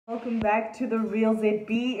Welcome back to the Real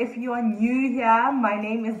ZB. If you are new here, my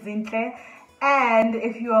name is Zintle, and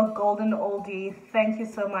if you are golden oldie, thank you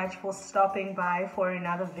so much for stopping by for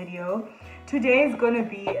another video. Today is going to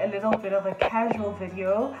be a little bit of a casual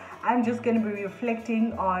video. I'm just going to be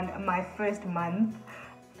reflecting on my first month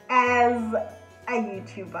as a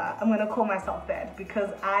YouTuber. I'm going to call myself that because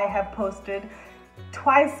I have posted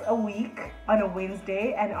twice a week on a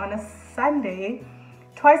Wednesday and on a Sunday,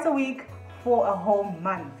 twice a week for a whole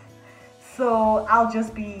month. So I'll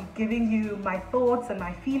just be giving you my thoughts and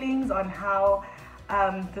my feelings on how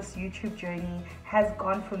this YouTube journey has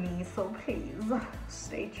gone for me. So please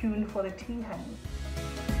stay tuned for the tea, honey.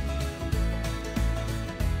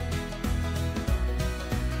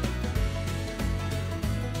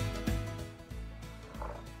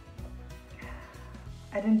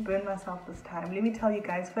 I didn't burn myself this time. Let me tell you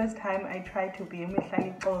guys, first time I tried to be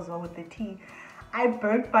with the tea, I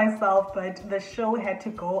burnt myself, but the show had to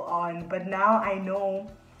go on. But now I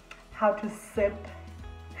know how to sip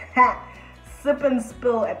and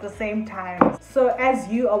spill at the same time. So as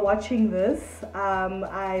you are watching this,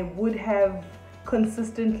 I would have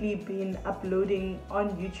consistently been uploading on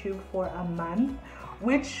YouTube for a month,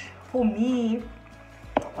 which for me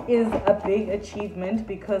is a big achievement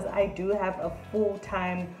because I do have a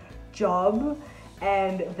full-time job,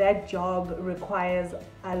 and that job requires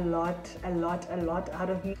a lot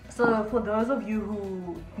out of me. So for those of you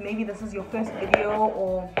who maybe this is your first video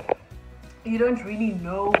or you don't really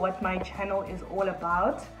know what my channel is all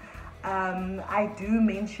about, I do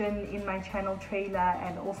mention in my channel trailer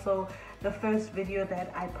and also the first video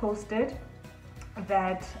that I posted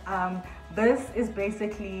that this is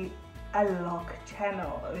basically a lock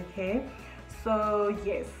channel, okay? So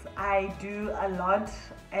yes, I do a lot,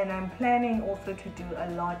 and I'm planning also to do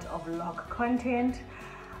a lot of lock content,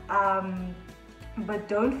 but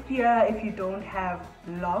don't fear if you don't have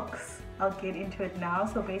locks. I'll get into it now.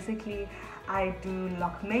 So basically I do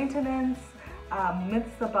lock maintenance,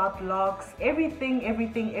 myths about locks, everything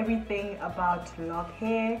about lock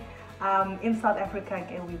hair. In South Africa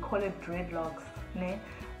we call it dreadlocks, né?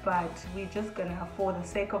 But we're just gonna, for the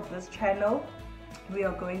sake of this channel, we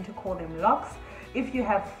are going to call them locks. If you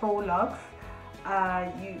have faux locks,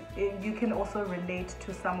 you can also relate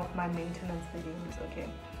to some of my maintenance videos, okay?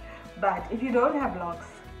 But if you don't have locks,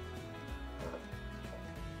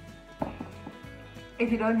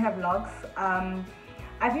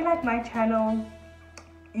 I feel like my channel,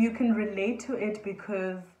 you can relate to it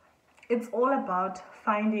because it's all about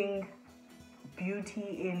finding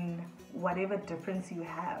beauty in whatever difference you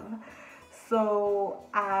have. So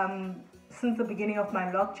since the beginning of my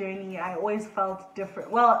lock journey, I always felt different.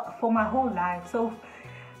 Well, for my whole life. So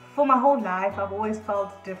for my whole life, I've always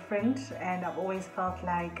felt different, and I've always felt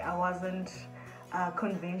like I wasn't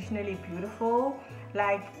conventionally beautiful.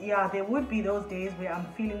 Like, yeah, there would be those days where I'm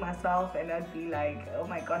feeling myself and I'd be like, oh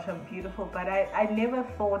my gosh, I'm beautiful, but I never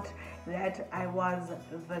thought that I was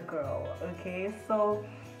the girl, okay? So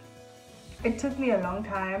it took me a long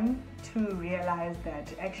time to realize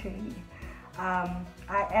that actually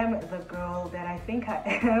I am the girl that I think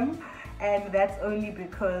I am, and that's only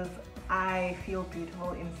because I feel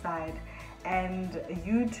beautiful inside. And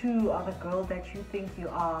you too are the girl that you think you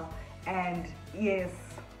are, and yes,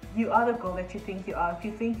 you are the girl that you think you are. If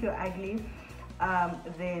you think you're ugly,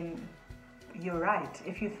 then you're right.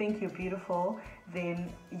 If you think you're beautiful,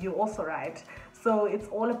 then you're also right. So it's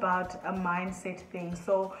all about a mindset thing.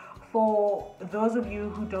 So for those of you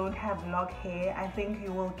who don't have lock hair, I think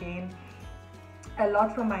you will gain a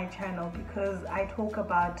lot from my channel because I talk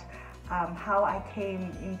about how I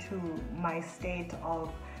came into my state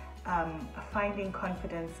of finding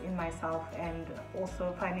confidence in myself, and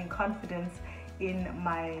also finding confidence in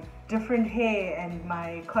my different hair and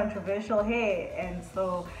my controversial hair. And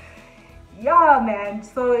so yeah, man,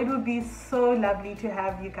 so it would be so lovely to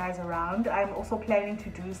have you guys around. I'm also planning to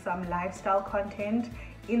do some lifestyle content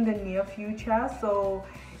in the near future. So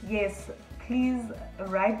yes, please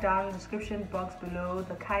write down in the description box below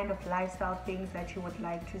the kind of lifestyle things that you would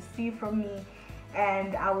like to see from me,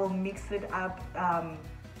 and I will mix it up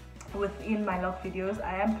within my lock videos.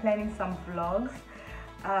 I am planning some vlogs,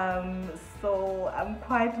 so I'm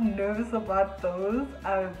quite nervous about those,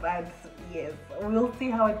 but yes, we'll see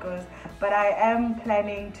how it goes. But I am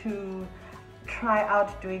planning to try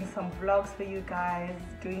out doing some vlogs for you guys,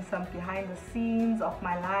 doing some behind the scenes of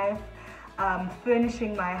my life,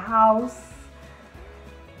 furnishing my house.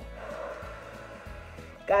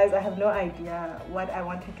 Guys, I have no idea what I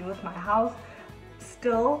want to do with my house.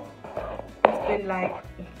 Still, it's been like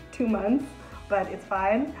 2 months, but it's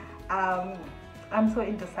fine. I'm so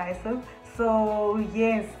indecisive. So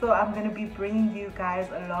yes, so I'm gonna be bringing you guys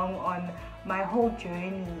along on my whole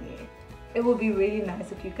journey. It would be really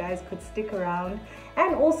nice if you guys could stick around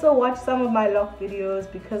and also watch some of my lock videos,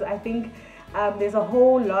 because I think there's a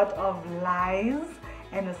whole lot of lies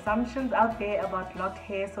and assumptions out there about locked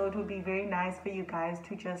hair. So it would be very nice for you guys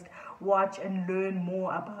to just watch and learn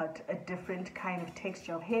more about a different kind of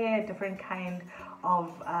texture of hair, different kind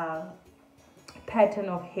of pattern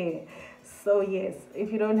of hair. So yes,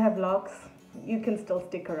 if you don't have locks, you can still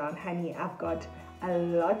stick around, honey. I've got a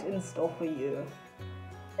lot in store for you.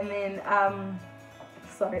 And then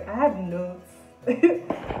sorry, I have notes.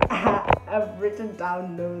 I've written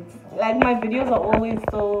down notes. Like, my videos are always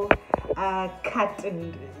so cut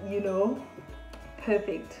and, you know,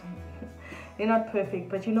 perfect. They're not perfect,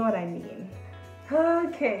 but you know what I mean.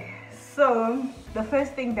 Okay, so the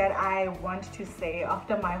first thing that I want to say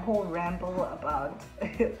after my whole ramble about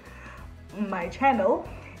my channel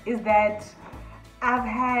is that I've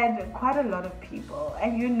had quite a lot of people,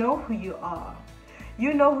 and you know who you are.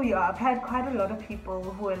 You know who you are. I've had quite a lot of people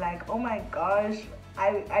who are like, oh my gosh,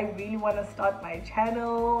 I really want to start my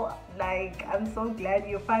channel. Like, I'm so glad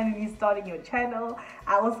you're finally starting your channel.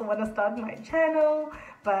 I also want to start my channel,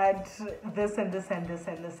 but this and this and this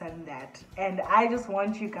and this and that. And I just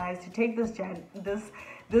want you guys to take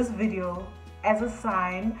this video as a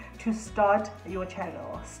sign to start your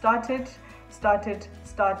channel. Start it.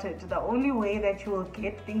 The only way that you will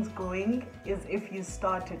get things going is if you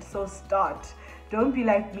start it. So start. Don't be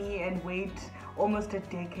like me and wait almost a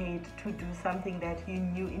decade to do something that you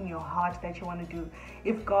knew in your heart that you want to do.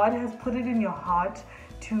 If God has put it in your heart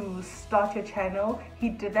to start your channel, He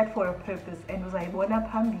did that for a purpose. And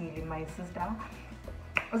uzayibona phambili, my sister.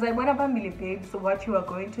 Uzayibona phambili, babe. So what you are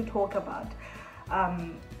going to talk about.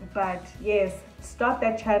 But yes, start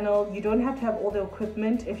that channel. You don't have to have all the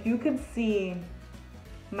equipment. If you could see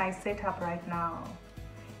my setup right now,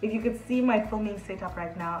 if you could see my filming setup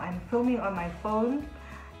right now, I'm filming on my phone.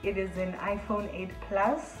 It is an iPhone 8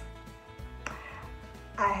 Plus.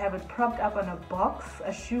 I have it propped up on a box,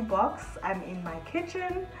 a shoe box. I'm in my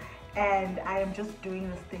kitchen and I am just doing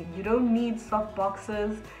this thing. You don't need soft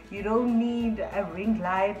boxes. You don't need a ring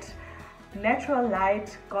light. Natural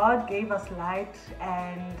light. God gave us light,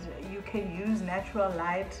 and you can use natural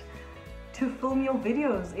light to film your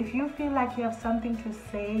videos. If you feel like you have something to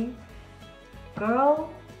say, girl,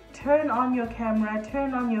 turn on your camera,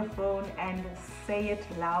 turn on your phone and say it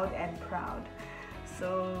loud and proud.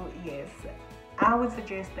 So yes, I would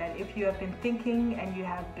suggest that if you have been thinking and you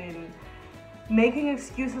have been making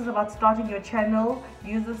excuses about starting your channel,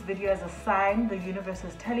 use this video as a sign. The universe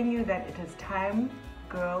is telling you that it is time,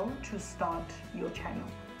 girl, to start your channel.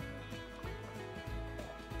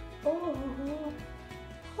 Oh.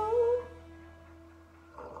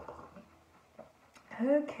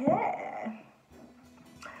 Okay.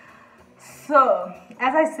 So,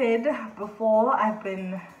 as I said before, I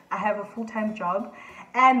have a full-time job,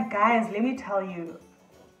 and guys, let me tell you,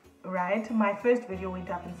 right? My first video went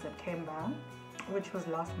up in September, which was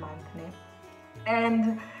last month, né?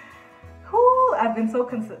 And I've been so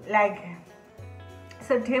like,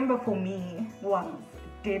 September for me was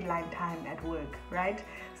deadline time at work, right?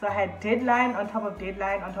 So I had deadline on top of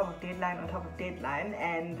deadline on top of deadline on top of deadline,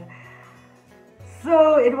 and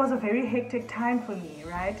so it was a very hectic time for me,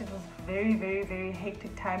 right? It was very, very, very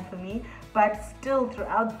hectic time for me, but still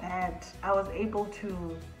throughout that, I was able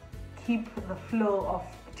to keep the flow of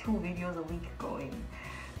 2 videos a week going.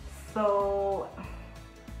 So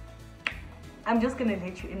I'm just gonna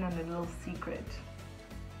let you in on a little secret.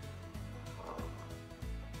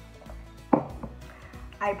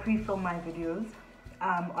 I pre-film my videos.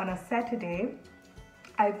 On a Saturday,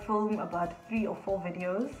 I film about 3 or 4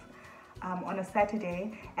 videos on a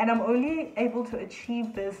Saturday, and I'm only able to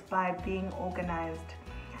achieve this by being organized.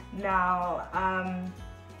 Now,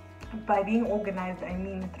 by being organized, I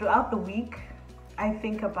mean throughout the week, I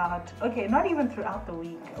think about, okay, not even throughout the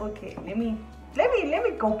week. Okay, let me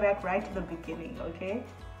go back right to the beginning, okay?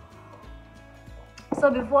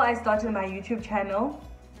 So before I started my YouTube channel,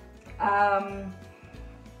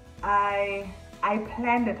 I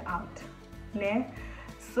planned it out, ne?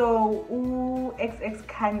 So XX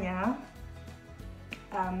Kanya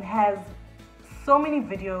has so many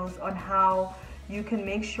videos on how you can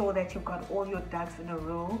make sure that you've got all your ducks in a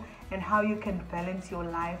row, and how you can balance your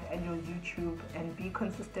life and your YouTube and be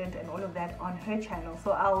consistent and all of that on her channel.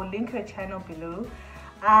 So I'll link her channel below.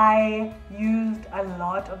 I used a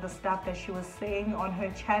lot of the stuff that she was saying on her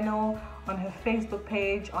channel, on her Facebook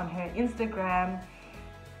page, on her Instagram,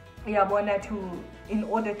 in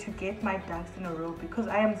order to get my ducks in a row, because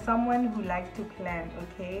I am someone who likes to plan,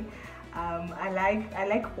 okay? I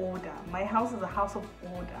like order. My house is a house of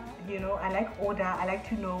order. You know, I like order. I like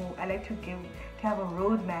to know. I like to have a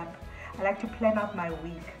roadmap. I like to plan out my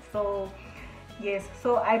week. So yes,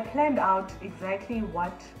 so I planned out exactly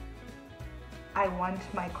what I want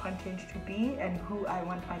my content to be and who I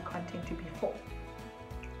want my content to be for.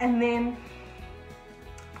 And then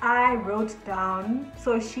I wrote down,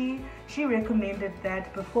 so she recommended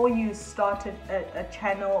that before you start a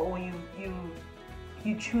channel, or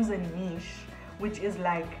you choose a niche, which is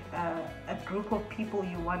like a group of people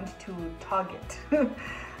you want to target.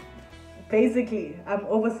 Basically, I'm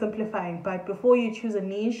oversimplifying, but before you choose a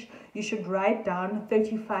niche, you should write down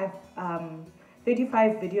 35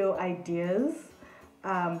 video ideas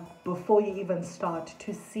before you even start,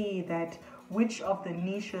 to see that which of the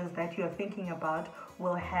niches that you're thinking about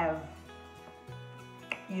will have,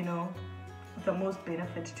 you know, the most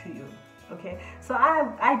benefit to you. Okay, so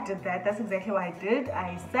I did that. That's exactly what I did.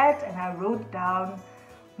 I sat and I wrote down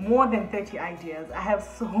more than 30 ideas. I have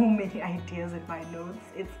so many ideas in my notes.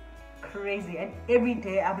 It's crazy, and every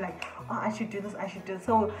day I'm like, oh, I should do this, I should do this.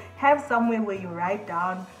 So have somewhere where you write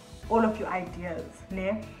down all of your ideas,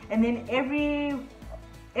 né? And then every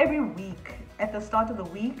week, at the start of the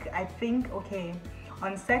week, I think, okay,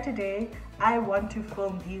 on Saturday I want to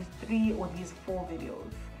film these 3 or these 4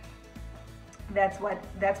 videos. That's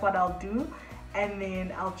what I'll do. And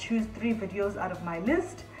then I'll choose 3 videos out of my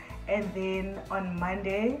list, and then on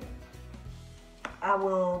Monday I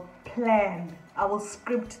will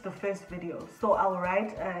script the first video. So I'll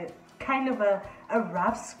write a kind of a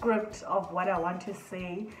rough script of what I want to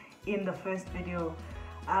say in the first video.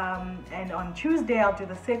 And on Tuesday I'll do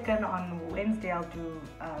the second, on Wednesday I'll do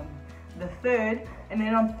the third, and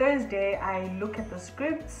then on Thursday I look at the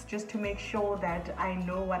scripts just to make sure that I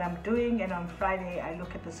know what I'm doing, and on Friday I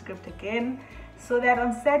look at the script again, so that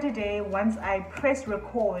on Saturday, once I press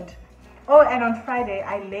record, and on Friday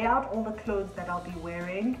I lay out all the clothes that I'll be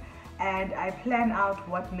wearing, and I plan out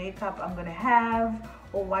what makeup I'm gonna have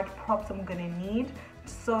or what props I'm gonna need,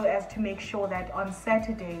 so as to make sure that on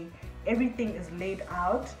Saturday everything is laid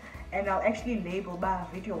out. And I'll actually label by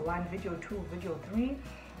video 1, video 2, video 3,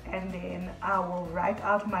 and then I will write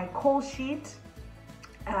out my call sheet.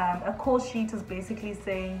 A call sheet is basically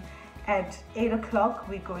saying at 8 o'clock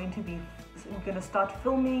we're going to start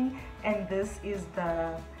filming, and this is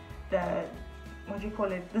the what do you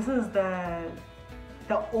call it, this is the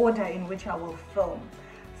order in which I will film.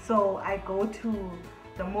 So I go to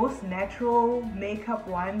the most natural makeup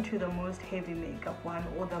one to the most heavy makeup one,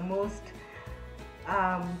 or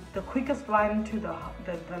the quickest one to the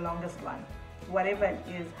longest one, whatever it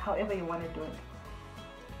is, however you want to do it.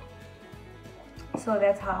 So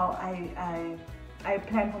that's how I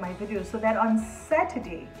plan for my videos, so that on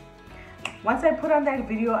Saturday, once I put on that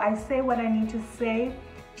video, I say what I need to say,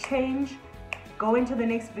 change, go into the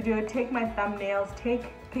next video, take my thumbnails,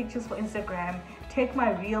 take pictures for Instagram, take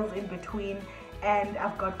my reels in between, and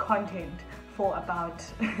I've got content for about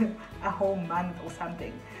a whole month or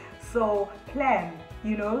something. So plan,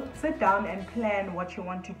 you know, sit down and plan what you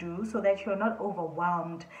want to do, so that you're not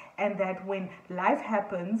overwhelmed, and that when life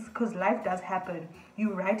happens, because life does happen,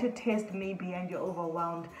 you write a test maybe and you're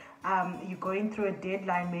overwhelmed, you're going through a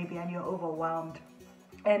deadline maybe and you're overwhelmed,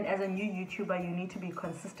 and as a new YouTuber you need to be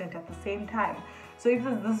consistent at the same time. So if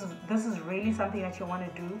this is really something that you want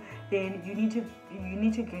to do, then you need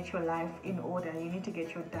to get your life in order. You need to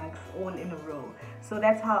get your ducks all in a row. So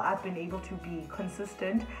that's how I've been able to be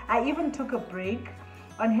consistent. I even took a break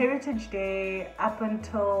on Heritage Day up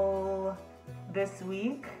until this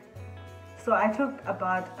week. So I took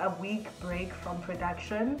about a week break from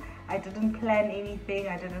production. I didn't plan anything.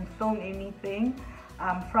 I didn't film anything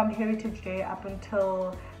from Heritage Day up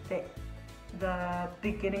until the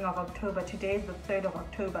beginning of October. Today is the 3rd of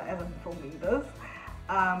October as I'm filming this.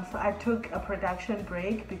 So I took a production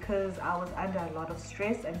break because I was under a lot of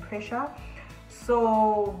stress and pressure.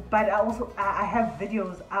 So, but I have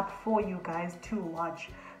videos up for you guys to watch.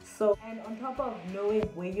 So, and on top of knowing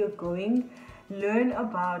where you're going, learn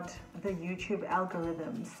about the YouTube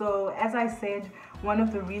algorithm. So as I said, one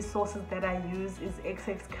of the resources that I use is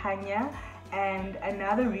XX Kanya, and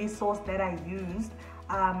another resource that I used,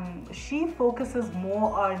 she focuses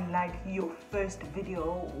more on like your first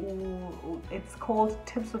video. It's called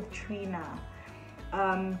Tips with Trina.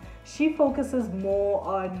 She focuses more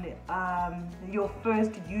on your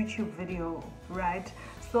first YouTube video, right?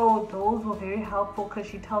 So those were very helpful because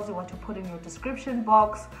she tells you what to put in your description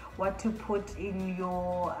box, what to put in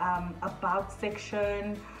your about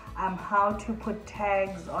section, how to put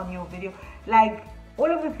tags on your video, like all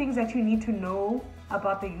of the things that you need to know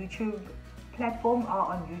about the YouTube platform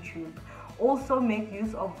are on YouTube. also make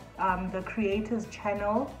use of the creators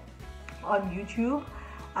channel on YouTube,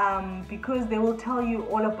 because they will tell you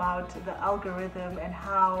all about the algorithm and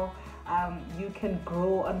how you can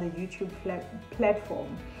grow on the YouTube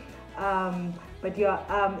platform. But your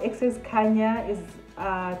Excess Kanya is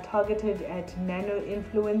targeted at nano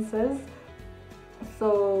influencers,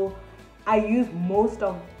 so I used most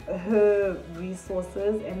of her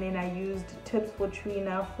resources, and then I used Tips for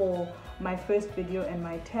Trina for my first video and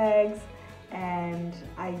my tags, and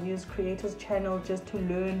I used Creators Channel just to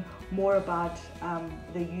learn more about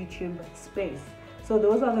the YouTube space. So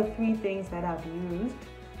those are the three things that I've used,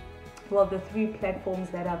 well, the three platforms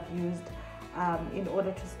that I've used in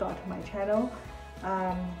order to start my channel.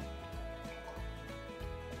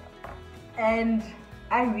 And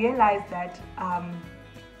I realized that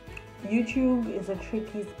YouTube is a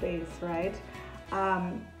tricky space, right?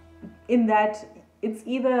 In that it's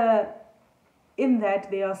either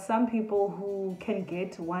there are some people who can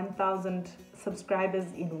get 1,000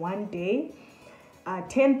 subscribers in one day,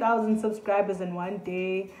 10,000 subscribers in one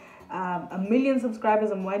day, 1,000,000 subscribers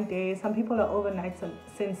in one day. Some people are overnight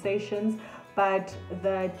sensations, but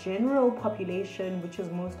the general population, which is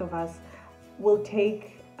most of us, will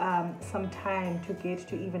take some time to get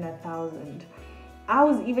to even 1,000. I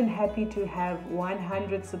was even happy to have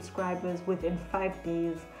 100 subscribers within 5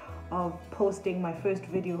 days of posting my first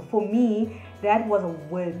video. For me, that was a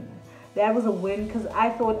win. That was a win because I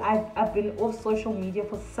thought I've been off social media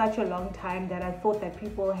for such a long time that I thought that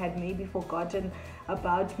people had maybe forgotten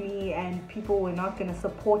about me and people were not going to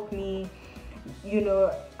support me. You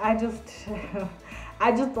know, I just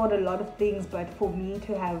thought a lot of things, but for me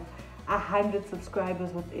to have 100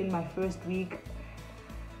 subscribers within my first week,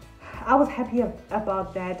 I was happy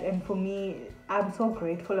about that, and for me, I'm so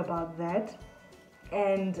grateful about that.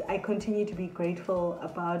 And I continue to be grateful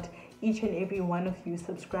about each and every one of you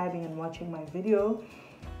subscribing and watching my videos.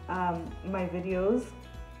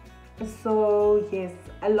 So yes,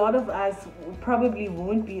 a lot of us probably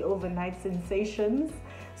won't be overnight sensations,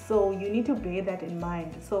 so you need to bear that in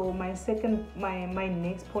mind. So my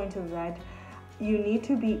next point is that you need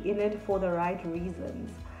to be in it for the right reasons.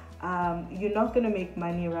 You're not going to make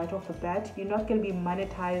money right off the bat. You're not going to be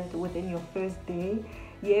monetized within your first day.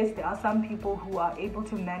 Yes, there are some people who are able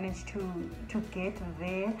to manage to get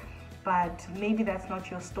there, but maybe that's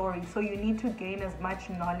not your story. So you need to gain as much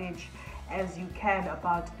knowledge as you can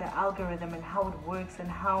about the algorithm and how it works and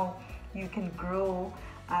how you can grow.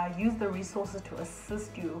 Use the resources to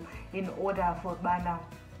assist you in order for Bana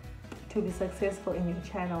to be successful in your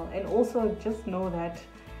channel. And also just know that,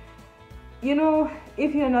 you know,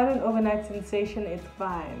 if you're not an overnight sensation, it's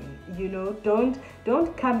fine. You know,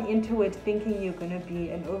 don't come into it thinking you're gonna be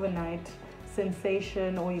an overnight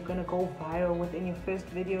sensation or you're gonna go viral within your first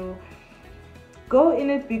video. Go in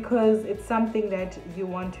it because it's something that you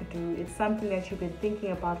want to do. It's something that you've been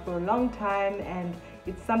thinking about for a long time, and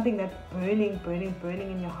it's something that's burning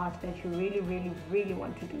in your heart that you really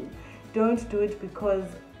want to do. Don't do it because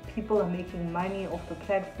people are making money off the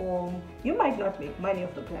platform. You might not make money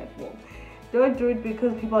off the platform. Don't do it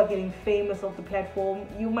because people are getting famous off the platform.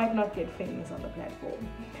 You might not get famous on the platform.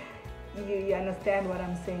 You understand what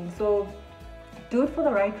I'm saying? So do it for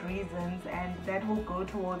the right reasons, and that will go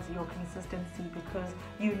towards your consistency because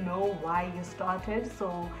you know why you started.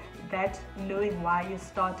 So that knowing why you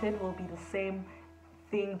started will be the same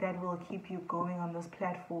thing that will keep you going on this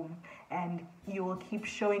platform, and you will keep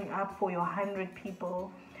showing up for your 100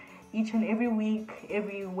 people each and every week,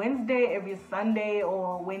 every Wednesday, every Sunday,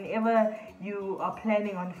 or whenever you are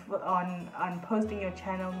planning on posting your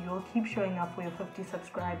channel. You'll keep showing up for your 50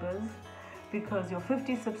 subscribers, because your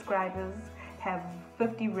 50 subscribers have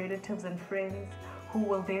 50 relatives and friends who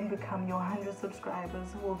will then become your 100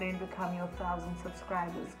 subscribers, who will then become your 1,000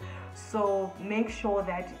 subscribers. So make sure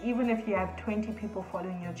that even if you have 20 people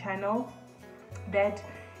following your channel, that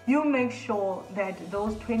you make sure that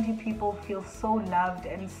those 20 people feel so loved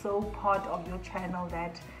and so part of your channel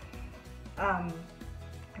that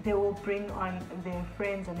they will bring on their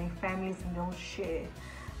friends and their families and they'll share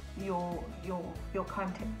your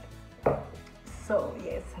content. So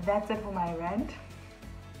yes, that's it for my rant.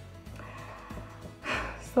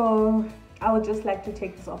 So I would just like to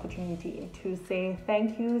take this opportunity to say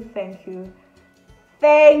thank you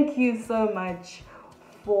so much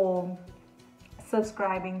for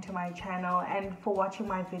subscribing to my channel and for watching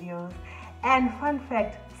my videos. And fun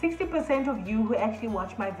fact, 60% of you who actually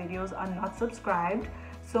watch my videos are not subscribed.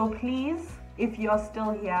 So please, if you're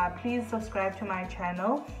still here, please subscribe to my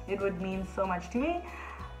channel. It would mean so much to me.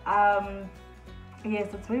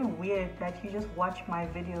 yes, it's very weird that you just watch my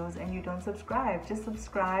videos and you don't subscribe. Just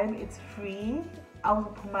subscribe, it's free.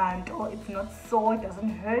 Or it's not so, it doesn't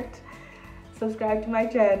hurt. Subscribe to my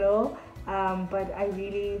channel. But I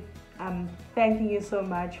really thanking you so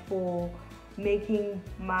much for making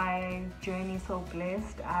my journey so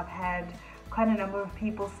blessed. I've had quite a number of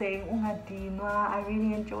people saying, "Oh Nadima, I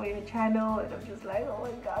really enjoy your channel," and I'm just like, "Oh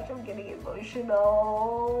my gosh, I'm getting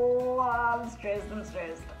emotional. I'm stressed.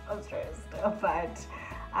 But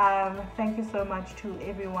thank you so much to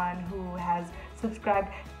everyone who has subscribed.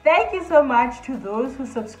 Thank you so much to those who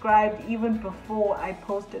subscribed even before I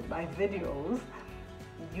posted my videos.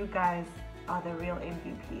 You guys are the real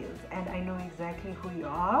MVPs, and I know exactly who you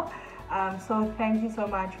are. So thank you so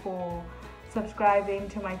much for subscribing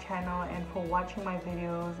to my channel and for watching my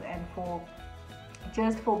videos and for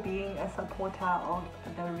being a supporter of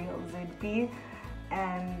the real ZB.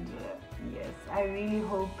 And yes, I really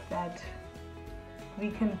hope that we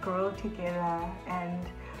can grow together and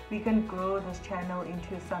we can grow this channel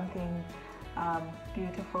into something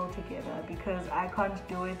beautiful together, because I can't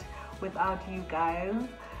do it without you guys.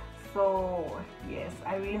 So yes,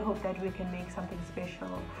 I really hope that we can make something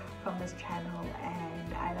special from this channel,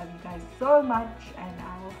 and I love you guys so much, and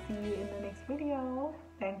I will see you in the next video.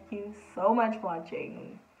 Thank you so much for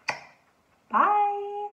watching. Bye.